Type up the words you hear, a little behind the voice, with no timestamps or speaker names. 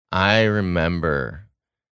I remember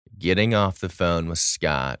getting off the phone with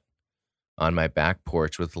Scott on my back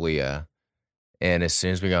porch with Leah. And as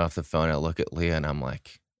soon as we got off the phone, I look at Leah and I'm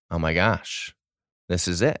like, oh my gosh, this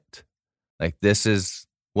is it. Like, this is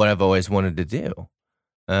what I've always wanted to do.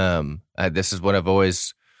 This is what I've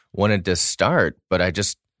always wanted to start, but I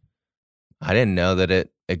didn't know that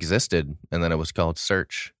it existed and that it was called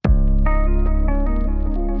Search.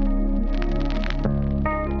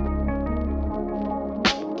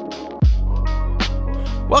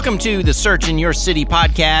 Welcome to the Search in Your City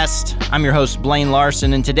podcast. I'm your host, Blaine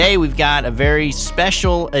Larson, and today we've got a very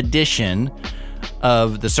special edition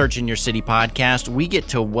of the Search in Your City podcast. We get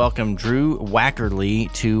to welcome Drew Wackerly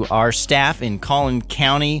to our staff in Collin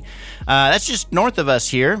County. That's just north of us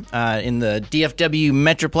here in the DFW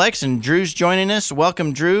Metroplex, and Drew's joining us.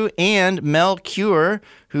 Welcome, Drew, and Mel Cure,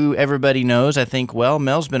 who everybody knows, I think, well.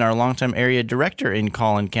 Mel's been our longtime area director in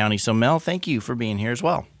Collin County. So, Mel, thank you for being here as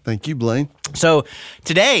well. Thank you, Blaine. So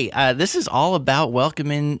today, this is all about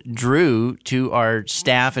welcoming Drew to our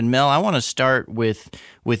staff. And Mel, I want to start with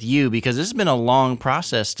you because this has been a long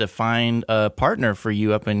process to find a partner for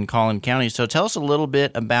you up in Collin County. So tell us a little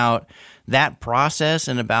bit about that process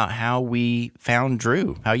and about how we found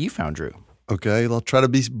Drew, how you found Drew. Okay, I'll try to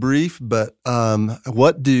be brief, but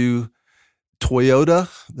what do Toyota,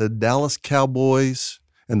 the Dallas Cowboys,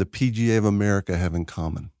 and the PGA of America have in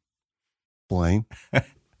common? Blaine?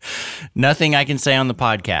 Nothing I can say on the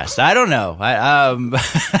podcast. I don't know.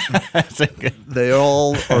 They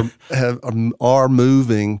all are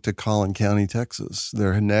moving to Collin County, Texas.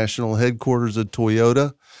 Their national headquarters at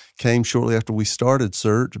Toyota came shortly after we started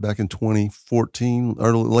Search back in 2014,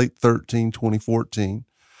 late 2014.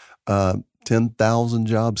 10,000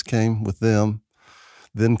 jobs came with them.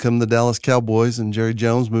 Then come the Dallas Cowboys and Jerry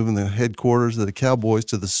Jones moving the headquarters of the Cowboys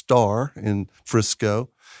to the Star in Frisco.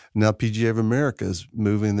 Now PGA of America is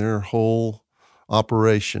moving their whole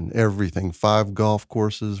operation, everything, 5 golf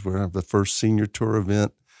courses. We're going to have the first senior tour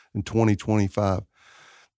event in 2025.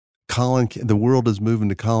 The world is moving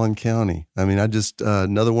to Collin County. I mean,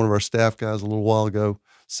 another one of our staff guys a little while ago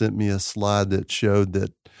sent me a slide that showed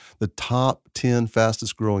that the top 10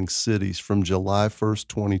 fastest growing cities from July 1st,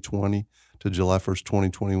 2020 to July 1st,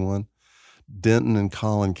 2021, Denton and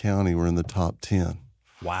Collin County were in the top 10.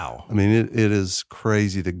 Wow. I mean, it is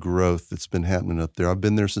crazy the growth that's been happening up there. I've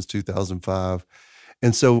been there since 2005.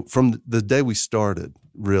 And so from the day we started,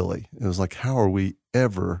 really, it was like, how are we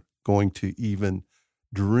ever going to even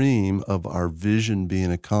dream of our vision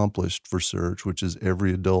being accomplished for Search, which is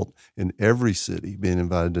every adult in every city being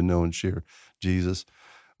invited to know and share Jesus?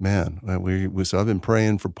 Man, so I've been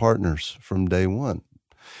praying for partners from day one.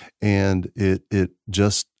 And it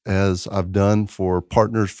just, as I've done for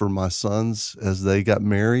partners for my sons as they got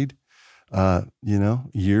married,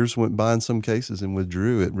 years went by in some cases, and with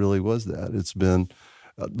Drew, it really was that. It's been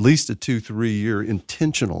at least a 2-3 year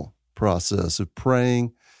intentional process of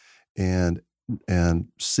praying and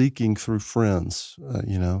seeking through friends,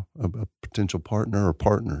 a potential partner or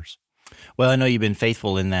partners. Well, I know you've been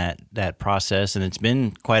faithful in that process, and it's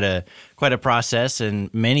been quite a process,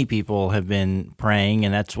 and many people have been praying,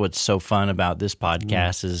 and that's what's so fun about this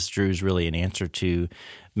podcast is Drew's really an answer to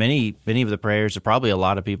many of the prayers of probably a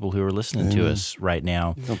lot of people who are listening to us right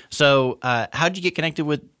now. Yep. So how'd you get connected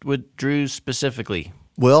with Drew specifically?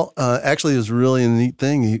 Well, actually, it was really a neat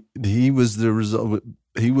thing. He was the result.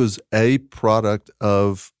 He was a product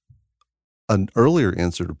of an earlier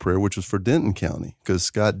answer to prayer, which was for Denton County, because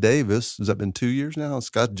Scott Davis, has that been 2 years now?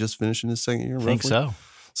 Scott just finishing his second year, roughly? I think so.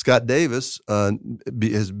 Scott Davis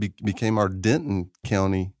became our Denton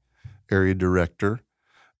County area director,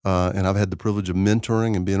 and I've had the privilege of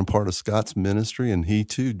mentoring and being a part of Scott's ministry, and he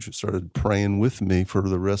too started praying with me for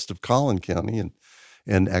the rest of Collin County,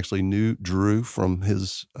 and actually knew Drew from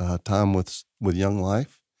his time with Young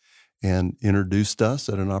Life, and introduced us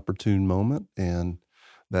at an opportune moment, and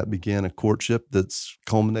that began a courtship that's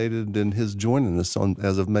culminated in his joining us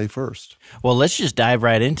as of May 1st. Well, let's just dive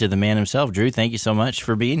right into the man himself. Drew, thank you so much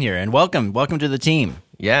for being here, and welcome to the team.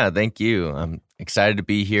 Yeah, thank you. I'm excited to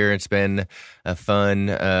be here. It's been a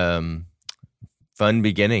fun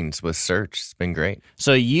beginnings with Search. It's been great.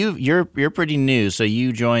 So you're pretty new. So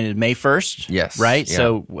you joined May 1st? Yes. Right? Yeah.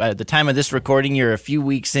 So at the time of this recording, you're a few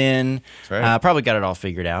weeks in. That's right. Probably got it all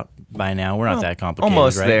figured out by now. We're not that complicated,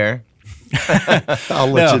 almost right? there. I'll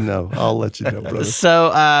let you know, brother.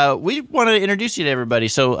 So we want to introduce you to everybody.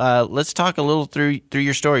 So let's talk a little through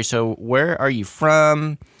your story. So where are you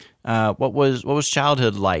from? What was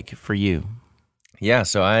childhood like for you? Yeah,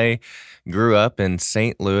 so I grew up in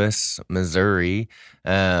St. Louis, Missouri.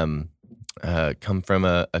 Come from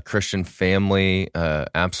a Christian family,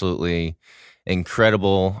 absolutely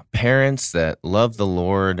incredible parents that love the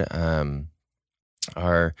Lord,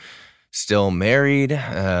 are still married,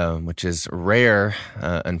 which is rare,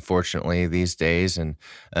 unfortunately, these days, and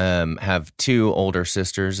have 2 older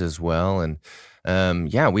sisters as well. And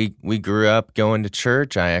we grew up going to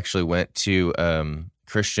church. I actually went to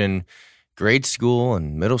Christian grade school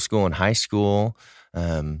and middle school and high school.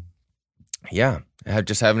 I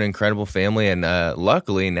just have an incredible family, and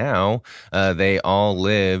luckily now they all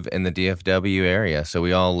live in the DFW area. So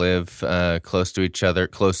we all live close to each other,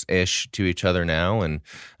 close-ish to each other now, and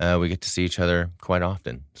we get to see each other quite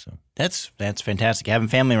often. So that's fantastic. Having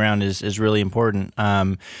family around is really important.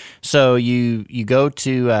 So you go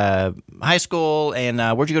to high school, and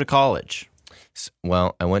where'd you go to college?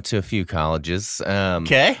 Well, I went to a few colleges.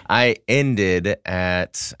 Okay. I ended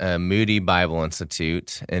at Moody Bible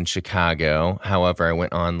Institute in Chicago. However, I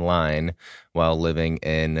went online while living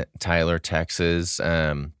in Tyler, Texas.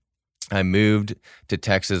 I moved to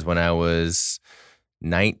Texas when I was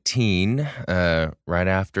 19, right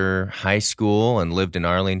after high school, and lived in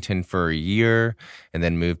Arlington for a year, and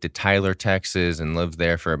then moved to Tyler, Texas, and lived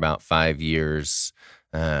there for about 5 years,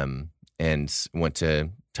 and went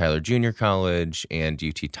to Tyler Junior College and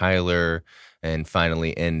UT Tyler, and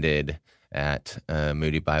finally ended at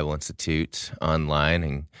Moody Bible Institute online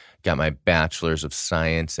and got my Bachelor's of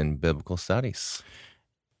Science in Biblical Studies.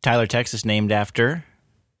 Tyler, Texas, named after?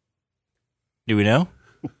 Do we know?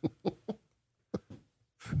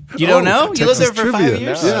 You don't know? You lived there for trivia. 5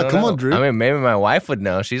 years? Yeah, come on, Drew. I mean, maybe my wife would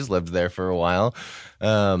know. She's lived there for a while.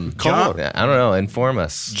 Come on. I don't know. Inform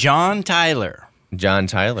us. John Tyler. John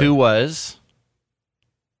Tyler. Who was?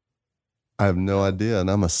 I have no idea, and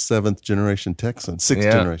I'm a 7th generation Texan,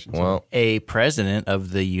 6th generation. Well, A president of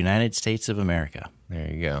the United States of America.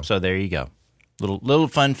 there you go. So there you go. Little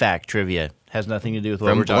fun fact trivia. Has nothing to do with what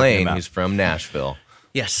From we're talking Blaine, about. who's from Nashville.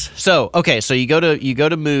 Yes. So you go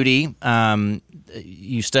to Moody.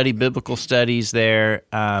 You study biblical studies there.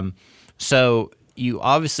 So you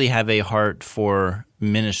obviously have a heart for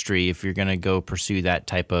ministry if you're going to go pursue that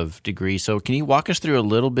type of degree. So can you walk us through a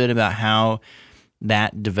little bit about how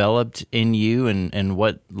that developed in you and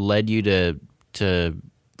what led you to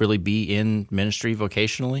really be in ministry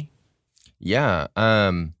vocationally? Yeah.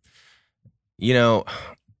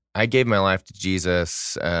 I gave my life to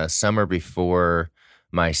Jesus summer before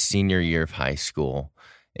my senior year of high school.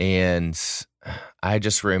 And I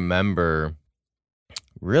just remember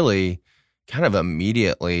really kind of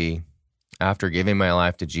immediately after giving my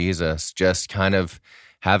life to Jesus, just kind of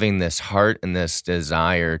having this heart and this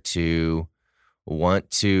desire to want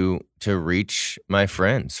to reach my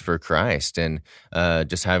friends for Christ, and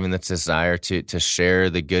just having this desire to share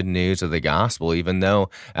the good news of the gospel, even though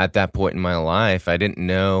at that point in my life I didn't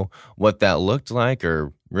know what that looked like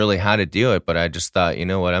or really how to do it. But I just thought, you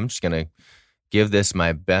know what, I'm just going to give this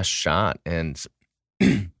my best shot. And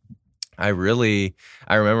I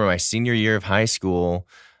remember my senior year of high school,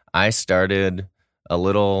 I started a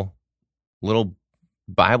little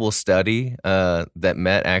Bible study that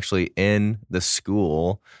met actually in the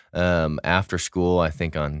school after school, I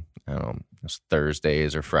think on, I don't know, it was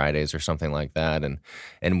Thursdays or Fridays or something like that.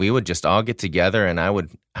 And we would just all get together, and I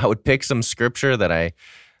would pick some scripture that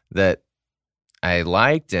I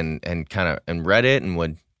liked and kind of and read it and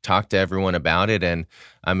would talk to everyone about it. And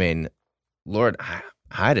I mean, Lord,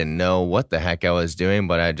 I didn't know what the heck I was doing,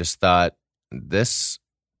 but I just thought, this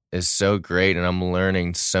is so great, and I'm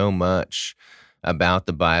learning so much about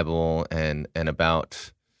the Bible and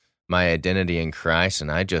about my identity in Christ,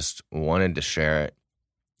 and I just wanted to share it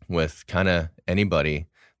with kind of anybody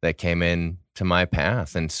that came in to my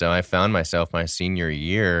path. And so I found myself my senior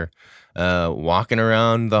year walking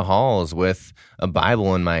around the halls with a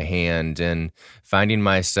Bible in my hand and finding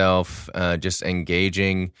myself just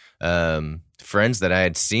engaging friends that I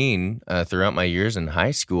had seen throughout my years in high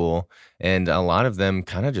school, and a lot of them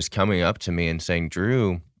kind of just coming up to me and saying,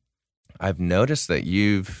 "Drew, I've noticed that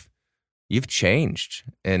you've changed,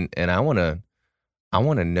 and I want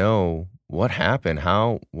to know what happened.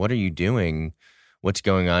 What are you doing? What's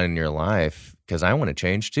going on in your life? Because I want to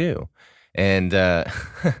change too." And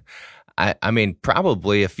I mean,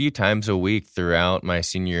 probably a few times a week throughout my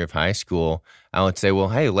senior year of high school, I would say, "Well,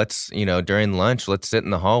 hey, let's during lunch, let's sit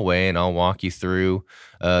in the hallway, and I'll walk you through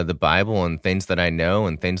the Bible and things that I know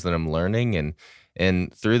and things that I'm learning."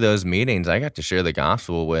 And through those meetings, I got to share the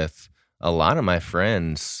gospel with a lot of my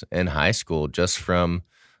friends in high school, just from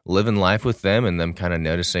living life with them and them kind of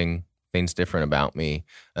noticing things different about me.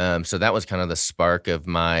 So that was kind of the spark of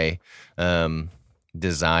my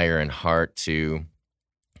desire and heart to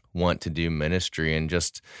want to do ministry. And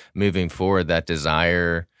just moving forward, that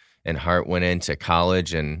desire Hart went into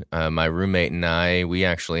college, and my roommate and I, we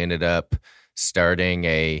actually ended up starting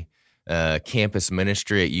a campus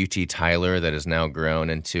ministry at UT Tyler that has now grown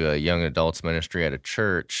into a young adults ministry at a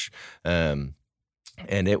church.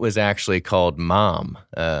 And it was actually called MOM.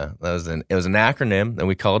 It was an acronym that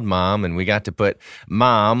we called MOM, and we got to put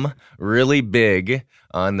MOM really big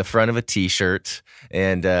on the front of a T-shirt.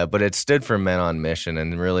 And but it stood for Men on Mission.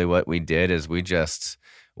 And really, what we did is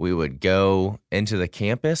we would go into the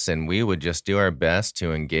campus and we would just do our best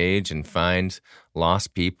to engage and find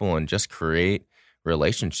lost people and just create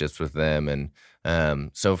relationships with them.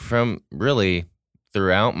 And so from really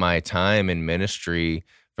throughout my time in ministry,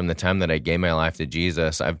 from the time that I gave my life to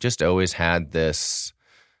Jesus, I've just always had this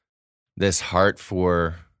heart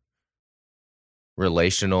for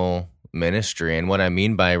relational ministry. And what I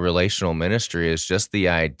mean by relational ministry is just the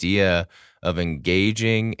idea of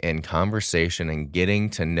engaging in conversation and getting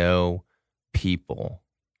to know people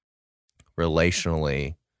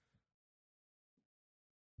relationally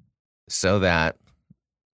so that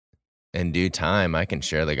in due time I can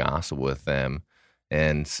share the gospel with them,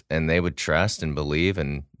 and they would trust and believe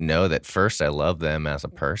and know that first I love them as a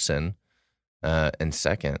person, and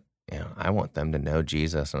second, I want them to know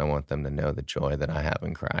Jesus, and I want them to know the joy that I have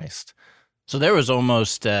in Christ. So there was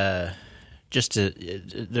almost there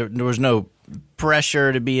was no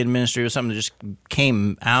pressure to be in ministry. It was something that just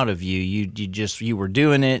came out of you. You were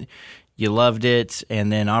doing it, you loved it,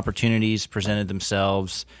 and then opportunities presented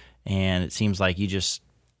themselves, and it seems like you just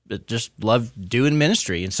love doing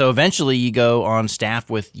ministry. And so eventually you go on staff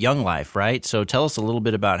with Young Life, right? So tell us a little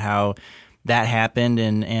bit about how that happened,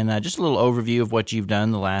 and just a little overview of what you've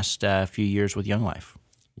done the last few years with Young Life.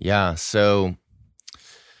 Yeah, so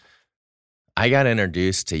I got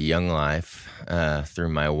introduced to Young Life through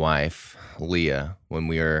my wife, Leah, when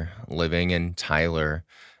we were living in Tyler.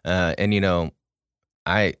 And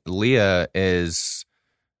Leah is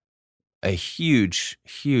a huge,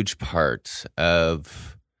 huge part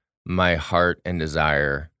of my heart and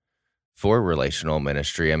desire for relational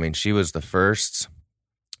ministry. I mean, she was the first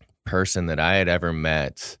person that I had ever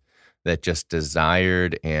met that just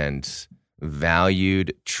desired and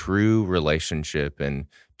valued true relationship and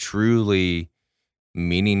truly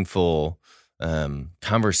meaningful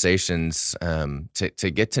conversations,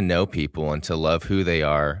 to get to know people and to love who they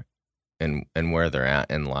are and where they're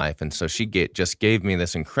at in life. And so she just gave me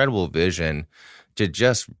this incredible vision to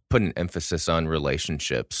just put an emphasis on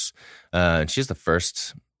relationships. And she's the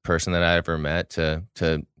first person that I ever met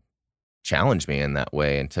to challenge me in that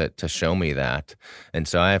way and to show me that. And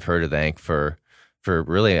so I have her to thank for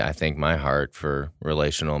really, I think, my heart for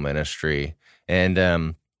relational ministry.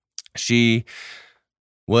 And she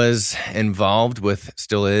was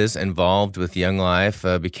still is involved with Young Life,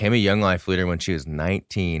 became a Young Life leader when she was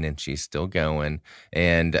 19, and she's still going.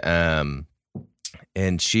 And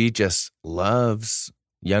she just loves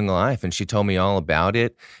Young Life, and she told me all about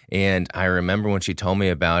it. And I remember when she told me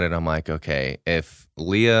about it, I'm like, okay, if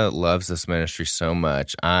Leah loves this ministry so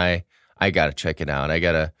much, I got to check it out. I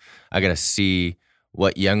got to see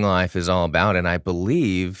what Young Life is all about. And I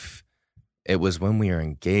believe it was when we were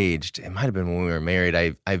engaged. It might have been when we were married.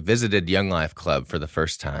 I visited Young Life Club for the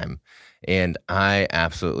first time, and I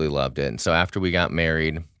absolutely loved it. And so after we got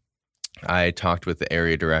married, I talked with the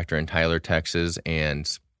area director in Tyler, Texas, and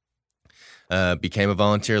became a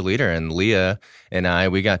volunteer leader. And Leah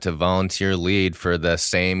and we got to volunteer lead for the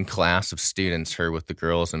same class of students, her with the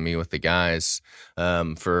girls and me with the guys,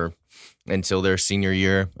 until their senior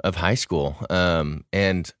year of high school.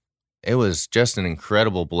 And it was just an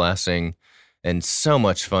incredible blessing and so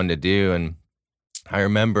much fun to do. And I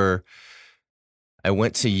remember I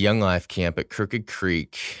went to Young Life Camp at Crooked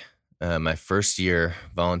Creek my first year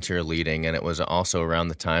volunteer leading, and it was also around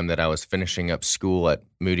the time that I was finishing up school at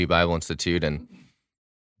Moody Bible Institute. And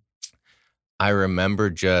I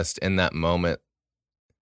remember just in that moment,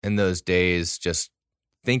 in those days, just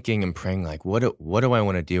thinking and praying, like, what do I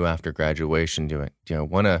want to do after graduation? Do I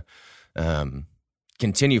want to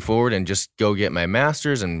continue forward and just go get my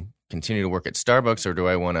master's and continue to work at Starbucks, or do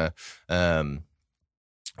I want to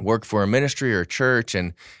work for a ministry or a church?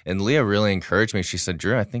 And Leah really encouraged me. She said,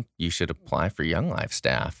 Drew, I think you should apply for Young Life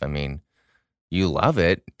staff. I mean, you love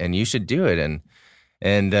it and you should do it.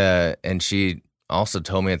 And she also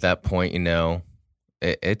told me at that point,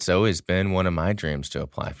 it's always been one of my dreams to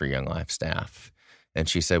apply for Young Life staff. And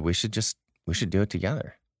she said, we should do it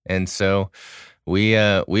together. And so we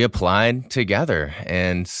applied together,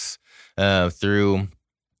 and through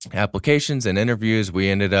applications and interviews, we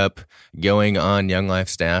ended up going on Young Life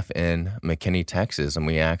staff in McKinney, Texas, and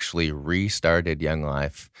we actually restarted Young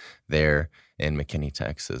Life there in McKinney,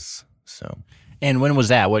 Texas. So, And when was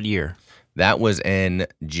that? What year? That was in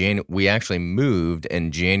we actually moved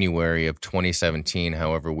in January of 2017.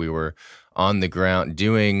 However, we were on the ground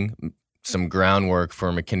doing some groundwork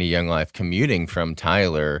for McKinney Young Life, commuting from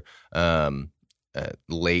Tyler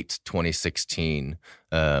late 2016,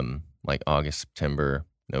 like August, September,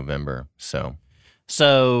 November. So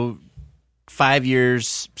 5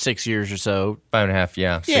 years, 6 years or so. 5.5,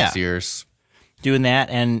 yeah, 6 years. Doing that,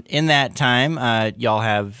 and in that time, y'all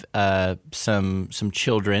have some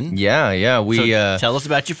children. Yeah. We tell us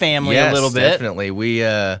about your family a little bit. Definitely. We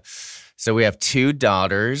have 2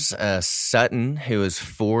 daughters. Sutton, who is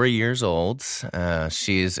 4 years old.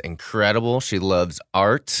 She's incredible. She loves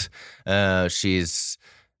art. She's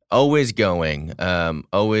always going,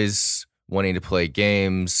 always wanting to play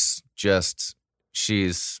games.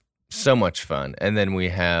 She's so much fun. And then we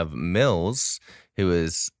have Mills, who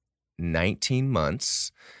is 19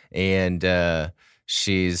 months, and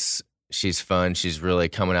she's fun. She's really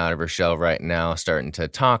coming out of her shell right now, starting to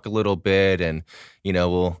talk a little bit, and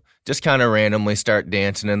we'll just kind of randomly start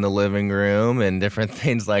dancing in the living room and different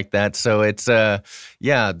things like that. So it's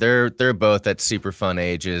they're both at super fun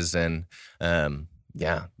ages, and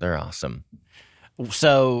they're awesome.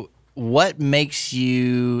 So what makes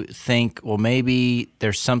you think, well, maybe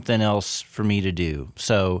there's something else for me to do?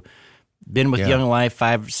 So been with Young Life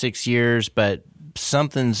 5 or 6 years, but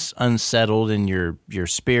something's unsettled in your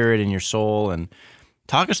spirit and your soul. And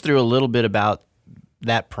talk us through a little bit about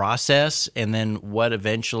that process, and then what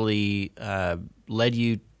eventually led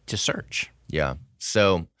you to Search. Yeah.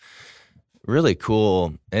 So really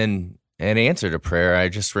cool. And in answer to prayer, I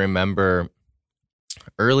just remember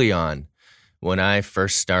early on when I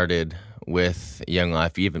first started with Young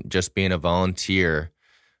Life, even just being a volunteer,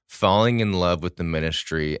 falling in love with the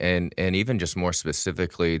ministry, and even just more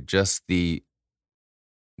specifically, just the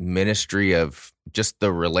ministry of just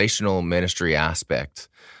the relational ministry aspect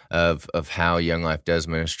of how Young Life does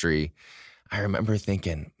ministry. I remember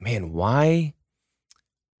thinking, man, why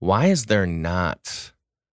is there not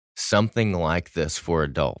something like this for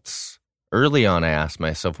adults? Early on, I asked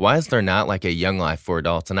myself, why is there not like a Young Life for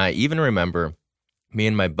adults? And I even remember me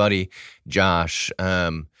and my buddy Josh,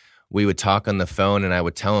 we would talk on the phone, and I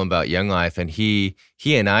would tell him about Young Life, and he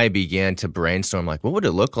and I began to brainstorm, like, what would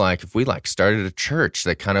it look like if we started a church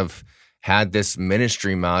that kind of had this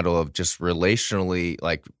ministry model of just relationally,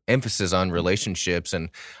 like emphasis on relationships. And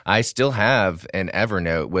I still have an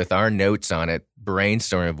Evernote with our notes on it,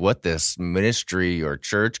 brainstorming of what this ministry or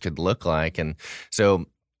church could look like. And so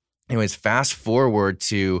anyways, fast forward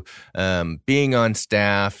to being on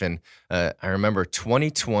staff, and I remember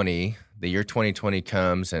 2020, the year 2020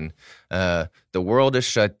 comes, and the world is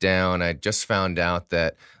shut down. I just found out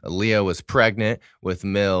that Leah was pregnant with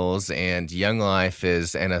Mills, and Young Life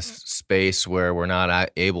is in a space where we're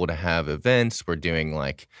not able to have events. We're doing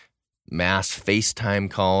like mass FaceTime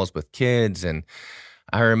calls with kids. And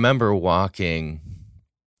I remember walking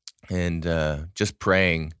and just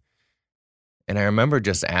praying. And I remember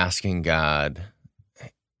just asking God,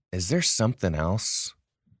 is there something else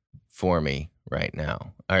for me right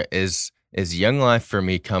now? Or is Young Life for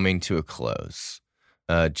me coming to a close?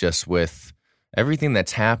 Just with everything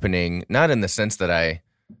that's happening, not in the sense that I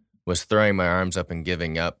was throwing my arms up and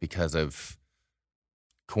giving up because of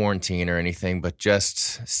quarantine or anything, but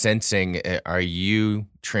just sensing, are you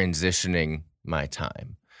transitioning my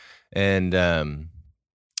time? And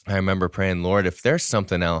I remember praying, Lord, if there's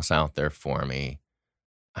something else out there for me,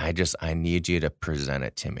 I need you to present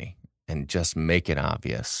it to me and just make it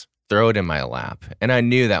obvious. Throw it in my lap. And I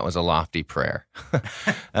knew that was a lofty prayer.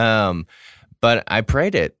 But I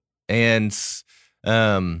prayed it. And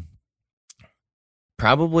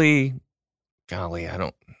probably,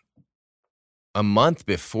 a month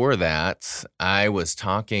before that, I was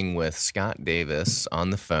talking with Scott Davis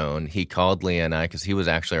on the phone. He called Leah and I, because he was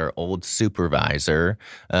actually our old supervisor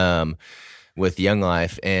with Young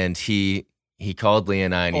Life. And he called Leah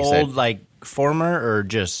and I, and he said, like former or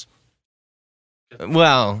just?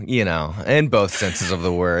 Well, in both senses of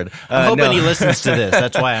the word. I'm hoping he listens to this.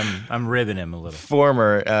 That's why I'm ribbing him a little.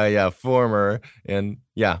 Former, former, and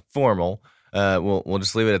formal. We'll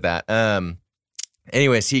just leave it at that.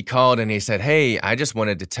 Anyways, he called and he said, hey,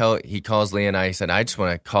 he calls Leah and I, he said, I just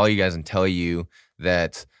want to call you guys and tell you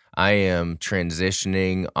that I am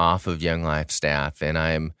transitioning off of Young Life staff, and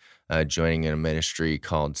I am joining a ministry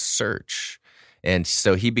called Search. And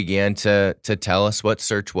so he began to tell us what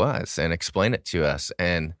Search was and explain it to us.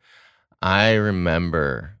 And I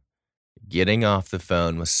remember getting off the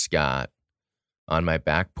phone with Scott on my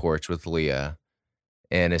back porch with Leah.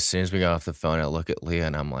 And as soon as we got off the phone, I look at Leah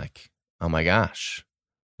and I'm like, oh my gosh,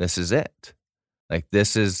 this is it. Like,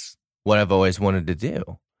 this is what I've always wanted to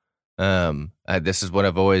do. This is what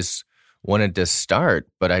I've always wanted to start,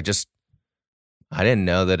 but I didn't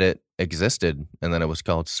know that it existed, and that it was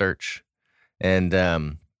called Search.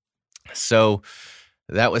 And so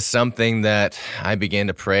that was something that I began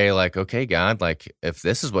to pray, like, okay, God, like, if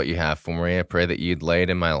this is what you have for me, I pray that you'd lay it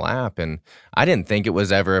in my lap. And I didn't think it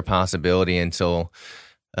was ever a possibility until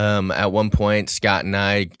at one point, Scott and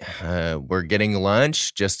I were getting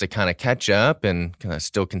lunch just to kind of catch up, and I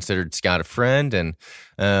still considered Scott a friend. And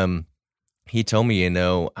he told me,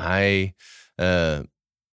 they're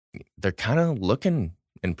kind of looking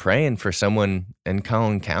and praying for someone in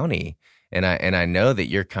Collin County. And I know that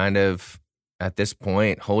you're kind of at this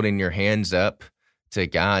point holding your hands up to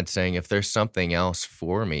God, saying, if there's something else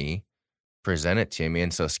for me, present it to me.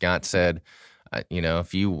 And so Scott said,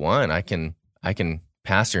 if you want, I can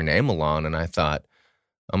pass your name along. And I thought,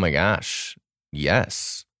 oh my gosh,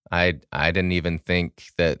 yes. I didn't even think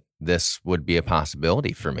that this would be a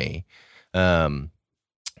possibility for me. And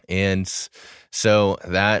so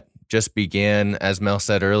that just began, as Mel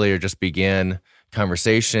said earlier,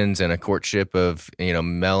 conversations and a courtship of,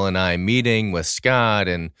 Mel and I meeting with Scott,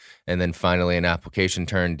 and then finally an application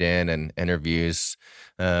turned in and interviews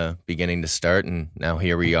beginning to start. And now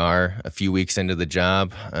here we are a few weeks into the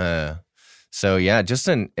job. So yeah, just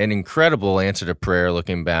an incredible answer to prayer,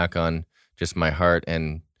 looking back on just my heart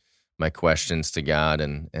and my questions to God,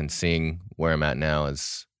 and seeing where I'm at now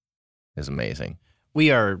is amazing.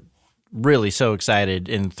 We are really so excited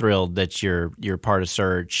and thrilled that you're part of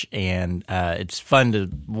Search, and it's fun to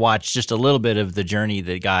watch just a little bit of the journey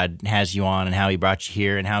that God has you on, and how He brought you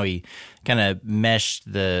here, and how He kind of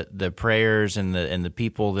meshed the prayers and the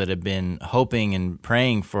people that have been hoping and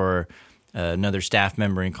praying for another staff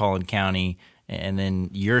member in Collin County, and then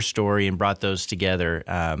your story, and brought those together.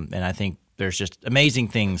 And I think there's just amazing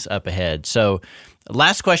things up ahead. So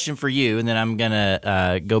last question for you, and then I'm going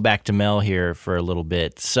to go back to Mel here for a little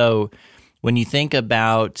bit. So when you think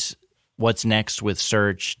about what's next with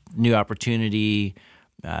Search, new opportunity,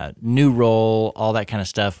 new role, all that kind of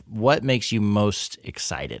stuff, what makes you most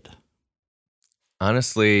excited?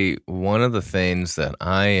 Honestly, one of the things that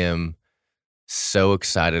I am so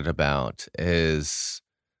excited about is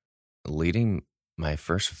leading my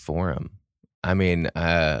first forum. I mean,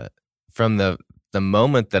 from the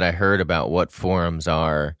moment that I heard about what forums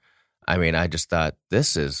are, I mean, I just thought,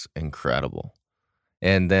 this is incredible.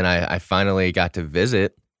 And then I finally got to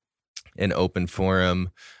visit an open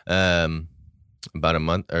forum about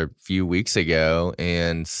a few weeks ago,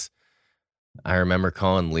 and I remember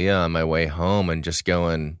calling Leah on my way home and just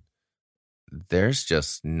going, there's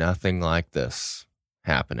just nothing like this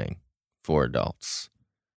happening for adults.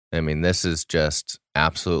 I mean, this is just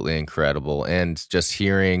absolutely incredible. And just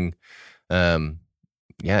hearing,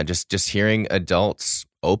 just hearing adults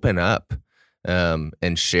open up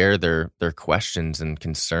and share their questions and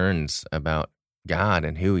concerns about God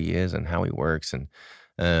and who He is and how He works. And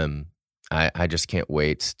I just can't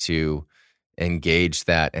wait to engage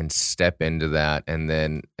that and step into that, and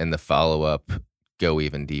then in the follow-up, go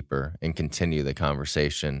even deeper and continue the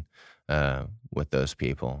conversation with those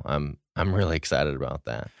people. I'm really excited about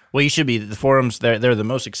that. Well, you should be. The forums, they're the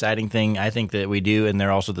most exciting thing I think that we do, and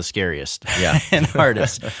they're also the scariest and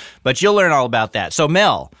hardest. But you'll learn all about that. So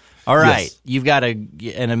Mel, all right, yes. You've got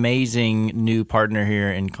an amazing new partner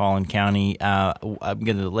here in Collin County. I'm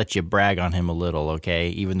going to let you brag on him a little, okay,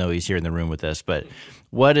 even though he's here in the room with us. But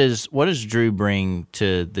what does Drew bring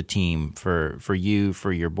to the team for you,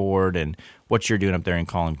 for your board, and what you're doing up there in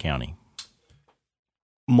Collin County?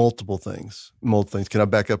 Multiple things. Can I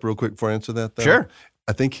back up real quick before I answer that, though? Sure.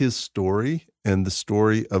 I think his story and the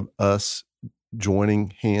story of us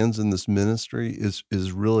joining hands in this ministry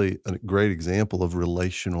is really a great example of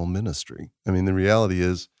relational ministry. I mean, the reality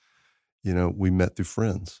is, we met through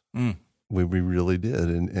friends. Mm. We really did.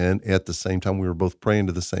 And at the same time, we were both praying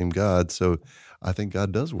to the same God. So I think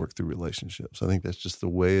God does work through relationships. I think that's just the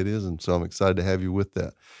way it is. And so I'm excited to have you with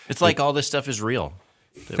that. It's like all this stuff is real.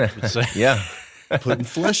 Yeah. Putting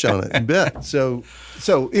flesh on it, you bet. So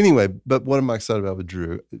anyway, but what am I excited about with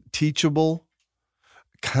Drew? Teachable,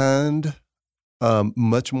 kind,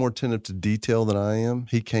 much more attentive to detail than I am.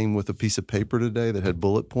 He came with a piece of paper today that had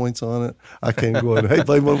bullet points on it. I came going, hey,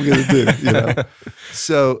 Blake, what are we going to do?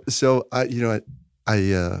 So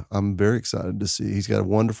I'm very excited to see. He's got a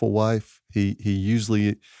wonderful wife. He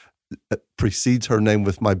usually precedes her name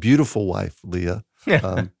with my beautiful wife, Leah.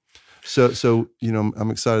 So I'm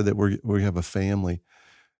excited that we have a family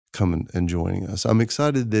coming and joining us. I'm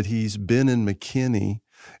excited that he's been in McKinney,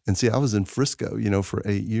 and see, I was in Frisco, for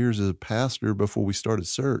 8 years as a pastor before we started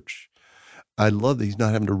Search. I love that he's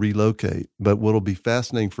not having to relocate. But what'll be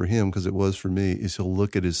fascinating for him, because it was for me, is he'll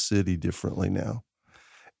look at his city differently now.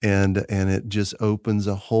 And it just opens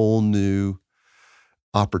a whole new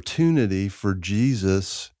opportunity for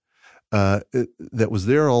Jesus that was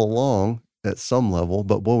there all along at some level.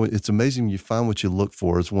 But boy, it's amazing you find what you look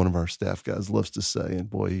for, as one of our staff guys loves to say. And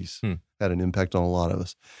boy, he's had an impact on a lot of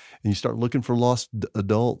us. And you start looking for lost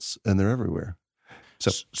adults, and they're everywhere.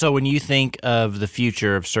 So when you think of the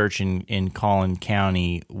future of search in Collin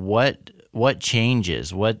County, what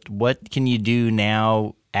changes? What can you do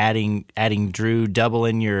now? Adding Drew,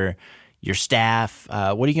 doubling your staff.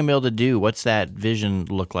 What are you gonna be able to do? What's that vision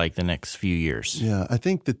look like the next few years? Yeah, I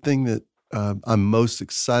think the thing that I'm most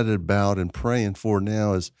excited about and praying for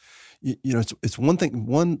now is, it's one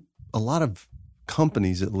thing. A lot of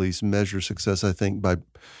companies at least measure success, I think, by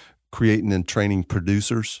creating and training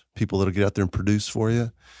producers, people that'll get out there and produce for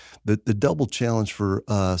you. The double challenge for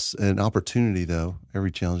us, and opportunity though,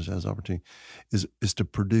 every challenge has opportunity, is to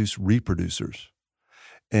produce reproducers.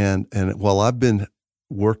 And while I've been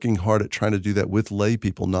working hard at trying to do that with lay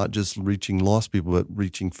people, not just reaching lost people, but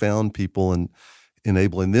reaching found people and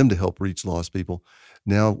enabling them to help reach lost people,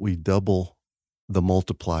 now we double the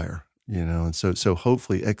multiplier, and so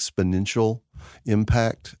hopefully exponential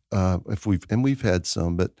impact. We've had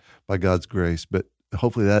some, but by God's grace, but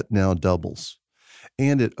hopefully that now doubles,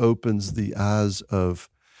 and it opens the eyes of.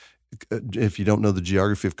 If you don't know the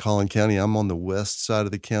geography of Collin County, I'm on the west side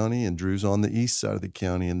of the county and Drew's on the east side of the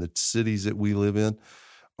county, and the cities that we live in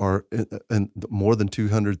are more than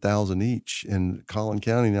 200,000 each. And Collin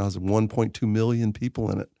County now has 1.2 million people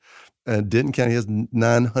in it. And Denton County has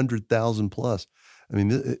 900,000 plus. I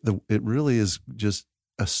mean, it really is just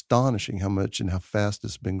astonishing how much and how fast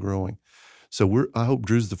it's been growing. So I hope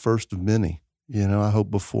Drew's the first of many. I hope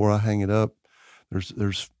before I hang it up,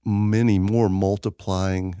 there's many more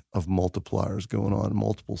multiplying of multipliers going on,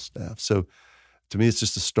 multiple staff. So to me, it's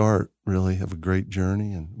just a start, really, of a great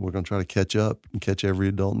journey, and we're going to try to catch up and catch every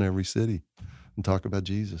adult in every city and talk about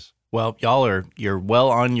Jesus. Well, you're well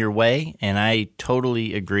on your way, and I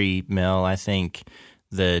totally agree, Mel. I think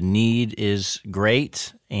the need is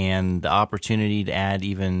great, and the opportunity to add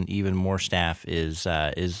even more staff is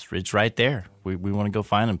it's right there. We want to go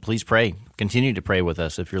find them. Please pray. Continue to pray with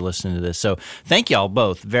us if you're listening to this. So thank y'all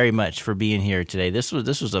both very much for being here today. This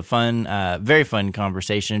was a fun, very fun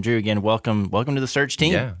conversation. Drew, again, welcome to the Search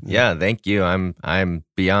team. Yeah. Thank you. I'm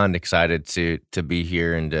beyond excited to be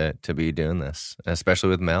here and to be doing this, especially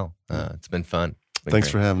with Mel. It's been fun. Thanks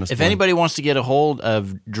for having us. If anybody wants to get a hold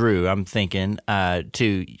of Drew, I'm thinking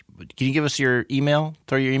can you give us your email?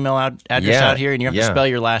 Throw your email address out here, and you have to spell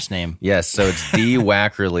your last name. Yes, so it's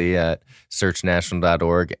dwackerly at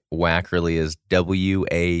searchnational.org. Wackerly is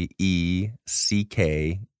Waeckerle.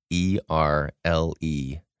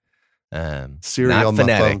 Siri on my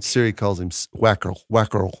phone. Siri calls him Wackerle.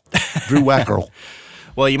 Drew Wackerle.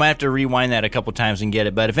 Well, you might have to rewind that a couple times and get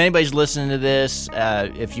it. But if anybody's listening to this,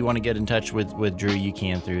 if you want to get in touch with Drew, you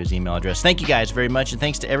can through his email address. Thank you guys very much. And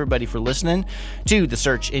thanks to everybody for listening to the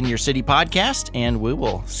Search in Your City podcast. And we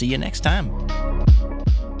will see you next time.